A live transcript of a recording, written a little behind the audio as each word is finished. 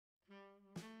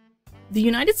The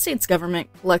United States government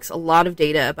collects a lot of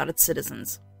data about its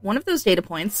citizens. One of those data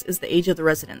points is the age of the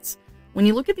residents. When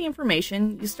you look at the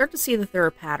information, you start to see that there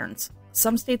are patterns.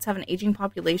 Some states have an aging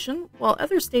population, while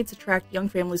other states attract young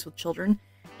families with children,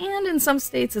 and in some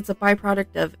states it's a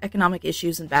byproduct of economic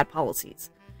issues and bad policies.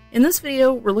 In this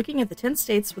video, we're looking at the 10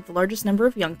 states with the largest number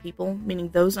of young people, meaning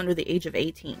those under the age of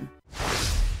 18.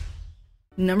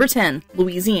 Number 10,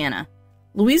 Louisiana.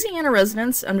 Louisiana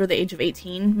residents under the age of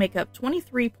 18 make up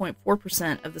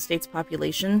 23.4% of the state's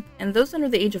population, and those under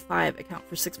the age of 5 account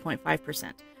for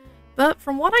 6.5%. But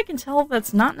from what I can tell,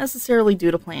 that's not necessarily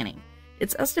due to planning.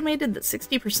 It's estimated that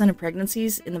 60% of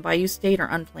pregnancies in the Bayou State are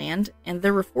unplanned, and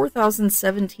there were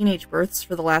 4,007 teenage births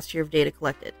for the last year of data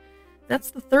collected.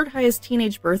 That's the third highest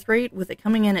teenage birth rate, with it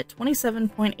coming in at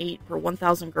 27.8 per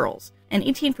 1,000 girls, and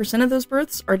 18% of those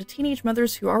births are to teenage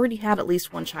mothers who already had at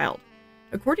least one child.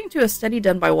 According to a study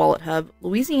done by WalletHub,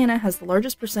 Louisiana has the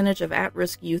largest percentage of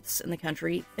at-risk youths in the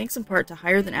country, thanks in part to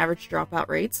higher than average dropout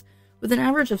rates, with an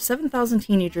average of 7,000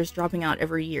 teenagers dropping out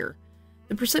every year.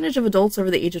 The percentage of adults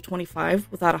over the age of 25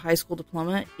 without a high school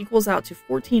diploma equals out to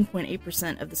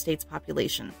 14.8% of the state's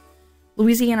population.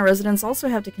 Louisiana residents also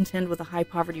have to contend with a high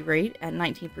poverty rate at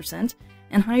 19%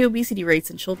 and high obesity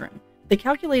rates in children. They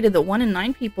calculated that 1 in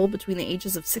 9 people between the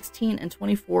ages of 16 and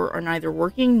 24 are neither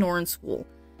working nor in school.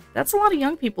 That's a lot of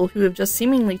young people who have just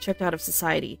seemingly checked out of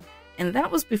society, and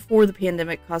that was before the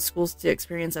pandemic caused schools to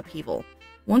experience upheaval.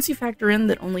 Once you factor in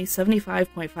that only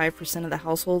 75.5% of the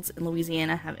households in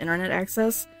Louisiana have internet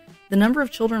access, the number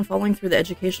of children falling through the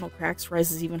educational cracks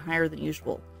rises even higher than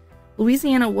usual.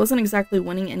 Louisiana wasn't exactly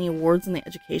winning any awards in the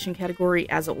education category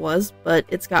as it was, but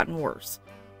it's gotten worse.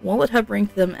 WalletHub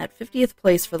ranked them at 50th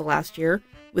place for the last year,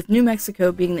 with New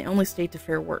Mexico being the only state to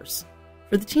fare worse.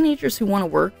 For the teenagers who want to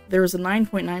work, there is a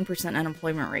 9.9%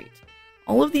 unemployment rate.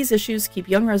 All of these issues keep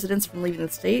young residents from leaving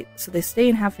the state, so they stay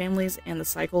and have families, and the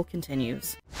cycle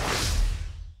continues.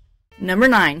 Number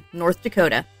 9, North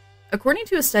Dakota. According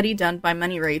to a study done by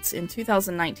Money Rates in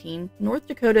 2019, North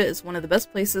Dakota is one of the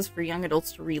best places for young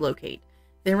adults to relocate.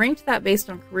 They ranked that based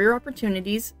on career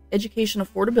opportunities, education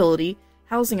affordability,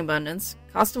 housing abundance,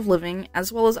 cost of living,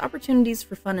 as well as opportunities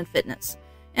for fun and fitness.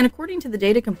 And according to the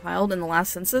data compiled in the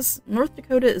last census, North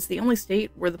Dakota is the only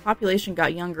state where the population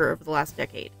got younger over the last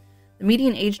decade. The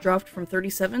median age dropped from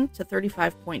 37 to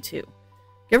 35.2.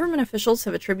 Government officials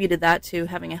have attributed that to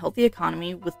having a healthy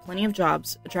economy with plenty of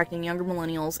jobs, attracting younger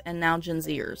millennials and now Gen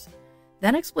Zers.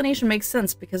 That explanation makes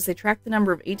sense because they tracked the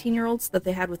number of 18-year-olds that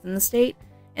they had within the state,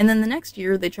 and then the next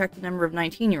year they tracked the number of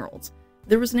 19-year-olds.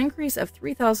 There was an increase of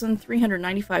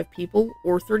 3,395 people,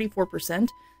 or 34%,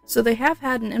 so they have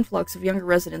had an influx of younger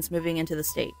residents moving into the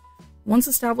state. Once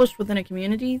established within a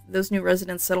community, those new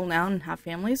residents settle down and have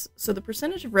families, so the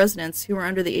percentage of residents who are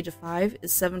under the age of 5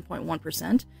 is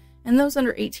 7.1%, and those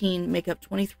under 18 make up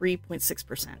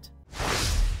 23.6%.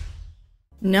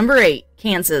 Number 8,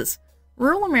 Kansas.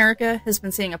 Rural America has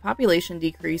been seeing a population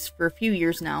decrease for a few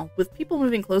years now, with people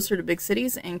moving closer to big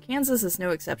cities, and Kansas is no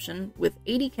exception, with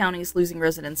 80 counties losing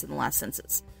residents in the last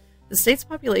census. The state's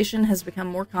population has become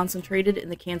more concentrated in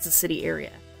the Kansas City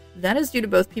area. That is due to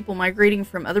both people migrating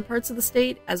from other parts of the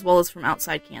state as well as from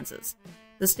outside Kansas.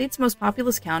 The state's most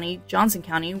populous county, Johnson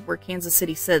County, where Kansas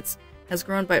City sits, has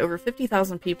grown by over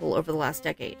 50,000 people over the last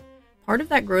decade. Part of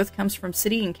that growth comes from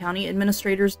city and county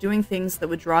administrators doing things that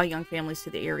would draw young families to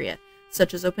the area,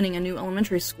 such as opening a new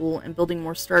elementary school and building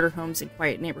more starter homes in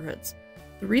quiet neighborhoods.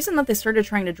 The reason that they started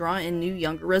trying to draw in new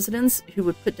younger residents who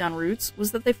would put down roots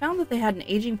was that they found that they had an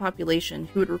aging population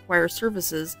who would require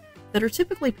services that are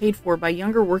typically paid for by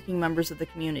younger working members of the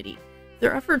community.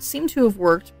 Their efforts seem to have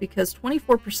worked because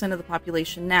 24% of the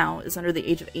population now is under the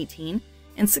age of 18,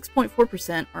 and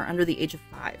 6.4% are under the age of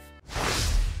 5.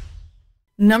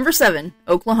 Number 7,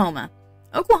 Oklahoma.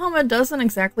 Oklahoma doesn't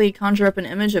exactly conjure up an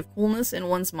image of coolness in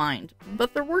one's mind,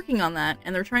 but they're working on that,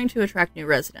 and they're trying to attract new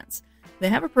residents. They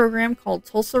have a program called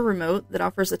Tulsa Remote that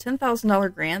offers a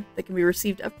 $10,000 grant that can be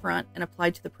received upfront and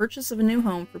applied to the purchase of a new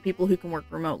home for people who can work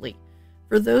remotely.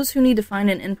 For those who need to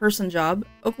find an in-person job,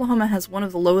 Oklahoma has one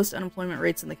of the lowest unemployment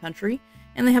rates in the country,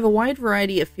 and they have a wide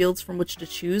variety of fields from which to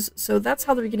choose, so that's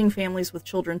how they're getting families with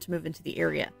children to move into the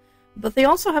area. But they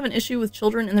also have an issue with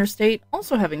children in their state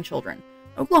also having children.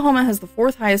 Oklahoma has the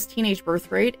 4th highest teenage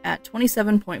birth rate at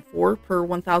 27.4 per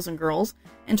 1,000 girls,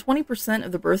 and 20%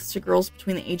 of the births to girls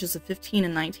between the ages of 15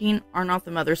 and 19 are not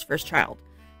the mother's first child.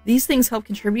 These things help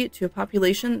contribute to a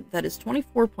population that is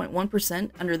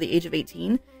 24.1% under the age of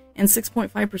 18, and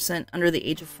 6.5% under the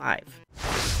age of 5.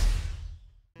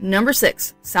 Number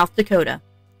 6, South Dakota.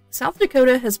 South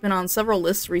Dakota has been on several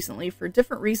lists recently for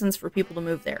different reasons for people to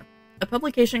move there. A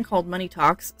publication called Money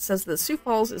Talks says that Sioux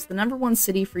Falls is the #1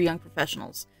 city for young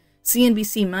professionals.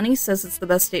 CNBC Money says it's the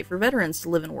best state for veterans to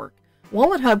live and work.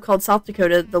 Wallet Hub called South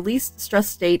Dakota the least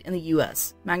stressed state in the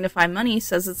U.S. Magnify Money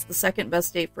says it's the second best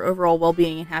state for overall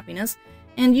well-being and happiness,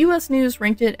 and U.S. News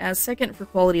ranked it as second for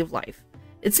quality of life.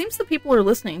 It seems that people are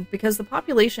listening because the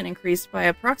population increased by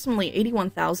approximately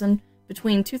 81,000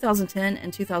 between 2010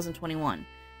 and 2021.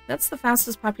 That's the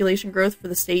fastest population growth for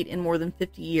the state in more than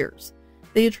 50 years.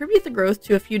 They attribute the growth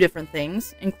to a few different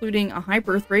things, including a high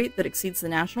birth rate that exceeds the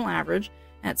national average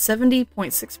at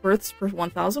 70.6 births per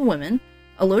 1,000 women,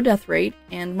 a low death rate,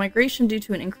 and migration due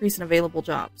to an increase in available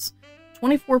jobs.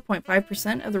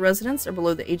 24.5% of the residents are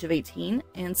below the age of 18,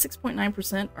 and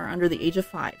 6.9% are under the age of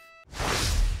 5.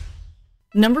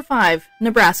 Number 5.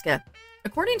 Nebraska.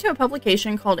 According to a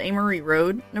publication called Amory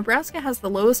Road, Nebraska has the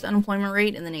lowest unemployment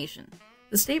rate in the nation.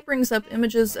 The state brings up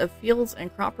images of fields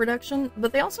and crop production,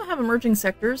 but they also have emerging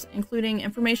sectors, including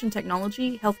information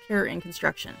technology, healthcare, and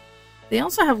construction. They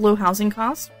also have low housing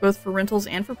costs, both for rentals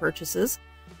and for purchases.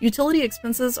 Utility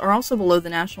expenses are also below the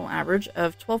national average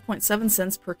of 12.7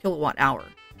 cents per kilowatt hour.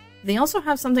 They also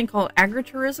have something called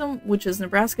agritourism, which is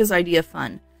Nebraska's idea of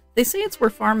fun. They say it's where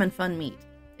farm and fun meet.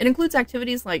 It includes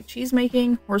activities like cheese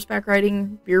making, horseback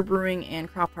riding, beer brewing,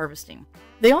 and crop harvesting.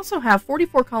 They also have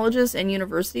 44 colleges and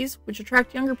universities, which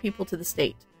attract younger people to the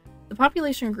state. The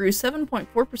population grew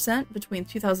 7.4% between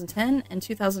 2010 and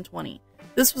 2020.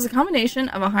 This was a combination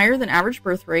of a higher than average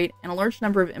birth rate and a large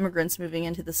number of immigrants moving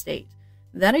into the state.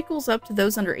 That equals up to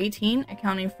those under 18,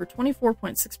 accounting for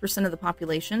 24.6% of the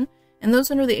population, and those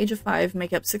under the age of 5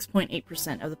 make up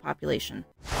 6.8% of the population.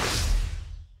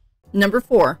 Number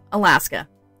 4. Alaska.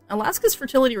 Alaska's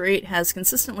fertility rate has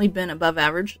consistently been above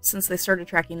average since they started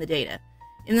tracking the data.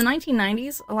 In the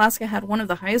 1990s, Alaska had one of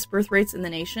the highest birth rates in the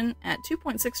nation at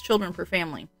 2.6 children per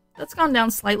family. That's gone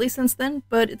down slightly since then,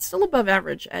 but it's still above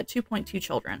average at 2.2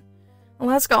 children.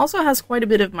 Alaska also has quite a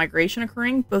bit of migration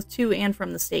occurring, both to and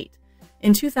from the state.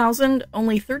 In 2000,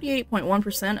 only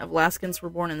 38.1% of Alaskans were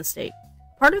born in the state.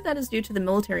 Part of that is due to the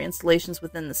military installations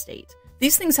within the state.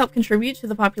 These things help contribute to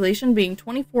the population being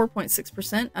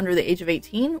 24.6% under the age of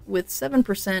 18, with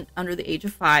 7% under the age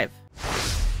of 5.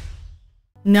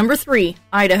 Number 3.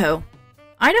 Idaho.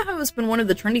 Idaho has been one of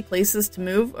the trendy places to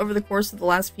move over the course of the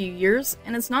last few years,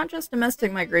 and it's not just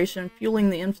domestic migration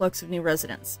fueling the influx of new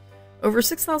residents. Over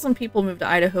 6,000 people move to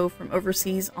Idaho from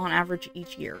overseas on average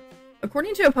each year.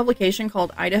 According to a publication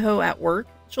called Idaho at Work,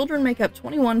 children make up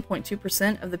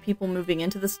 21.2% of the people moving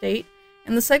into the state,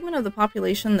 and the segment of the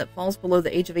population that falls below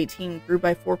the age of 18 grew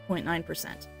by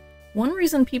 4.9%. One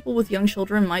reason people with young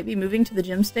children might be moving to the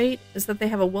Gem State is that they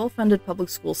have a well-funded public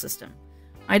school system.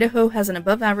 Idaho has an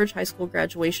above-average high school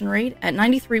graduation rate at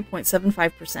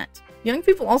 93.75%. Young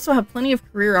people also have plenty of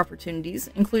career opportunities,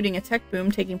 including a tech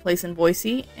boom taking place in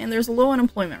Boise, and there's a low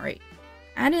unemployment rate.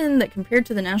 Add in that compared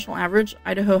to the national average,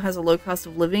 Idaho has a low cost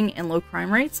of living and low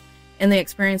crime rates, and they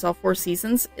experience all 4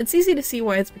 seasons, it's easy to see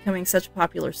why it's becoming such a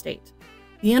popular state.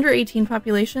 The under 18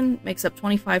 population makes up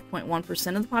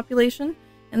 25.1% of the population,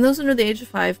 and those under the age of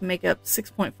 5 make up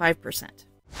 6.5%.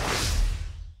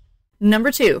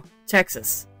 Number 2.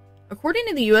 Texas. According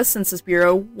to the U.S. Census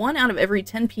Bureau, 1 out of every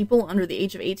 10 people under the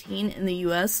age of 18 in the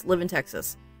U.S. live in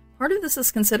Texas. Part of this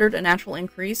is considered a natural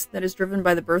increase that is driven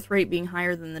by the birth rate being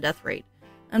higher than the death rate.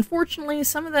 Unfortunately,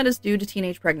 some of that is due to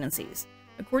teenage pregnancies.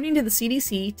 According to the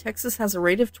CDC, Texas has a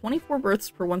rate of 24 births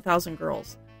per 1,000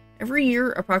 girls. Every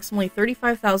year, approximately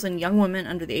 35,000 young women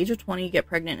under the age of 20 get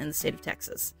pregnant in the state of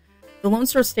Texas. The Lone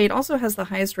Star State also has the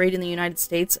highest rate in the United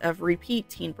States of repeat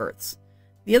teen births.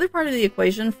 The other part of the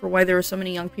equation for why there are so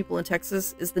many young people in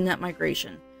Texas is the net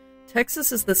migration.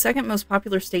 Texas is the second most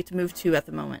popular state to move to at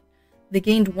the moment. They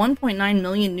gained 1.9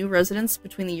 million new residents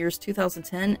between the years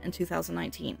 2010 and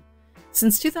 2019.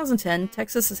 Since 2010,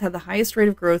 Texas has had the highest rate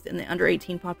of growth in the under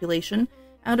 18 population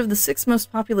out of the 6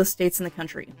 most populous states in the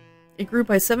country. It grew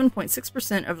by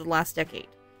 7.6% over the last decade.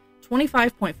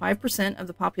 25.5% of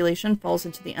the population falls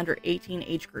into the under 18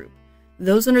 age group.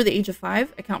 Those under the age of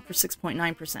 5 account for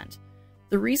 6.9%.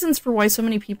 The reasons for why so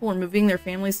many people are moving their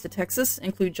families to Texas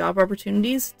include job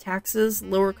opportunities, taxes,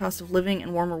 lower cost of living,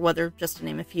 and warmer weather, just to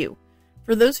name a few.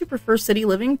 For those who prefer city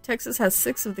living, Texas has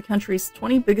 6 of the country's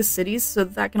 20 biggest cities, so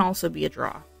that can also be a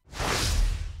draw.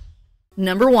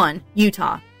 Number 1.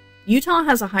 Utah. Utah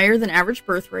has a higher than average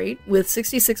birth rate, with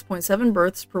 66.7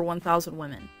 births per 1,000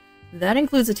 women. That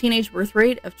includes a teenage birth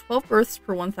rate of 12 births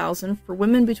per 1,000 for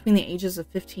women between the ages of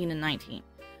 15 and 19.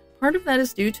 Part of that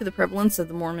is due to the prevalence of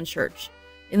the Mormon Church.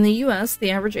 In the U.S.,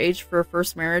 the average age for a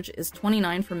first marriage is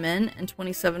 29 for men and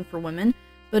 27 for women,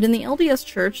 but in the LDS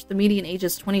Church, the median age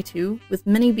is 22, with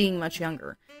many being much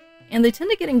younger. and they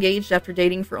tend to get engaged after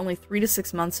dating for only 3 to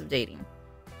 6 months of dating.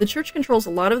 The church controls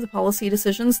a lot of the policy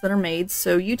decisions that are made,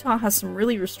 so Utah has some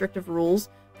really restrictive rules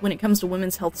when it comes to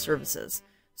women's health services.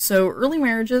 So early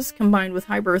marriages combined with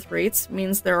high birth rates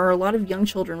means there are a lot of young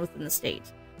children within the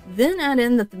state. Then add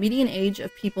in that the median age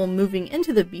of people moving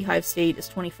into the Beehive state is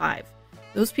 25.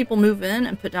 Those people move in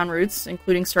and put down roots,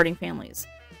 including starting families.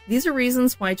 These are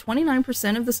reasons why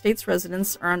 29% of the state's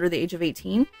residents are under the age of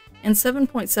 18, and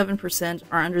 7.7%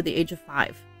 are under the age of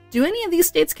 5. Do any of these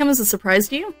states come as a surprise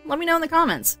to you? Let me know in the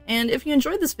comments. And if you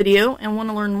enjoyed this video and want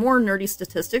to learn more nerdy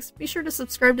statistics, be sure to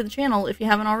subscribe to the channel if you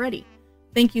haven't already.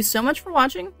 Thank you so much for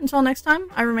watching. Until next time,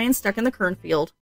 I remain stuck in the cornfield.